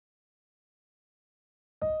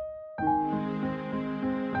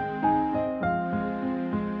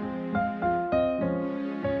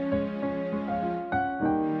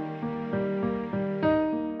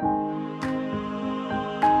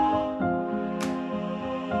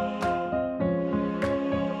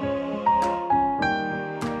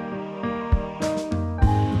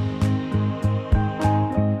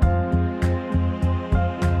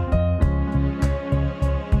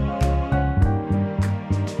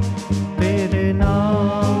तेरे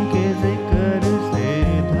नाम के जिक्र से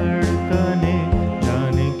धड़कने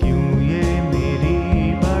जाने क्यों ये मेरी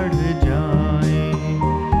बढ़ जाए।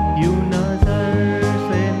 यूं नजर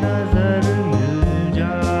से नजर मिल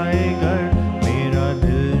जाए गर मेरा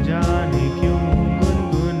दिल जाने क्यों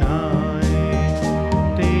गुनगुनाए।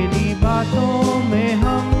 तेरी बातों में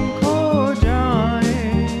हम खो जाए,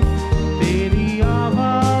 तेरी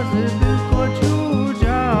आवाज दिल को छू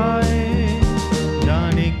जाए।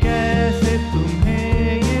 जाने कैसे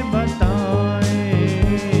तुम्हें ये बताए।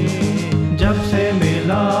 जब से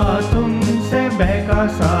मिला तुमसे बहका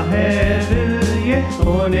सा है दिल, ये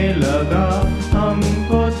होने लगा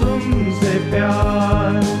हमको तुमसे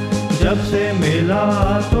प्यार। जब से मिला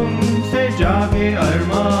तुमसे जागे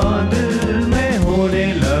अरमां दिल में, होने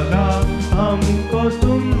लगा हमको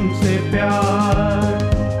तुमसे प्यार।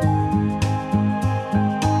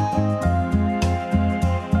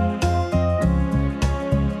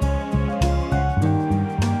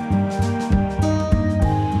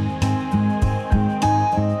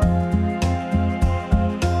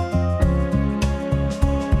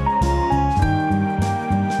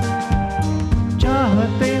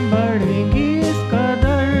 चाहतें बढ़ेंगी इस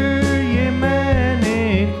कदर, ये मैंने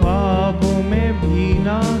ख्वाबों में भी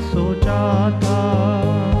ना सोचा था।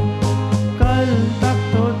 कल तक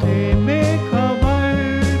तो थे बेखबर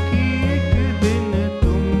कि एक दिन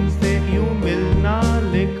तुमसे यूं मिलना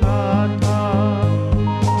लिखा था।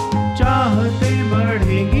 चाहतें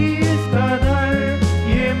बढ़ेंगी इस कदर,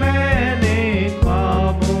 ये मैंने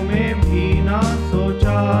ख्वाबों में भी ना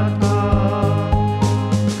सोचा था।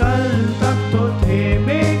 कल तक तो थे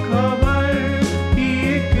बेखबर कि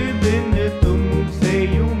एक दिन तुमसे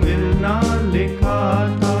यूं मिलना लिखा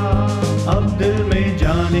था। अब दिल में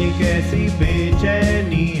जाने कैसी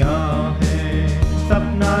बेचैनियां हैं,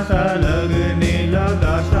 सपना सा लगने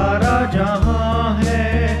लगा सारा जहां है।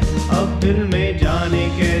 अब दिल में जाने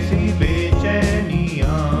कैसी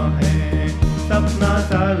बेचैनियां हैं, सपना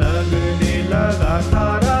सा लगने लगा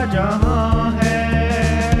सारा जहां है।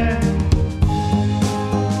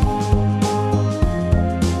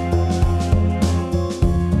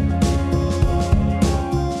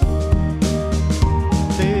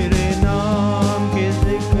 तेरे नाम के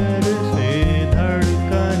जिक्र से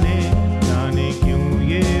धड़कने जाने क्यों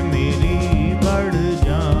ये मेरी बढ़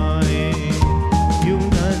जाए। यूं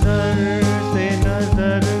नजर से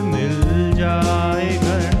नजर मिल जाए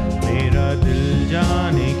गर मेरा दिल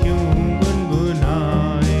जाने क्यों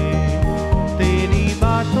गुनगुनाए। तेरी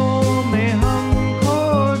बातों में हम खो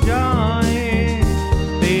जाए,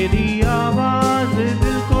 तेरी आवाज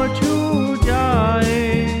दिल को छू जाए।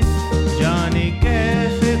 जाने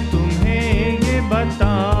कैसे तुम्हें ये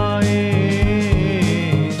बताए।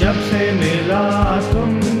 जब से मिला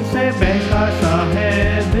तुमसे बहका सा है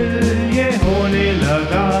दिल, ये होने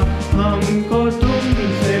लगा हमको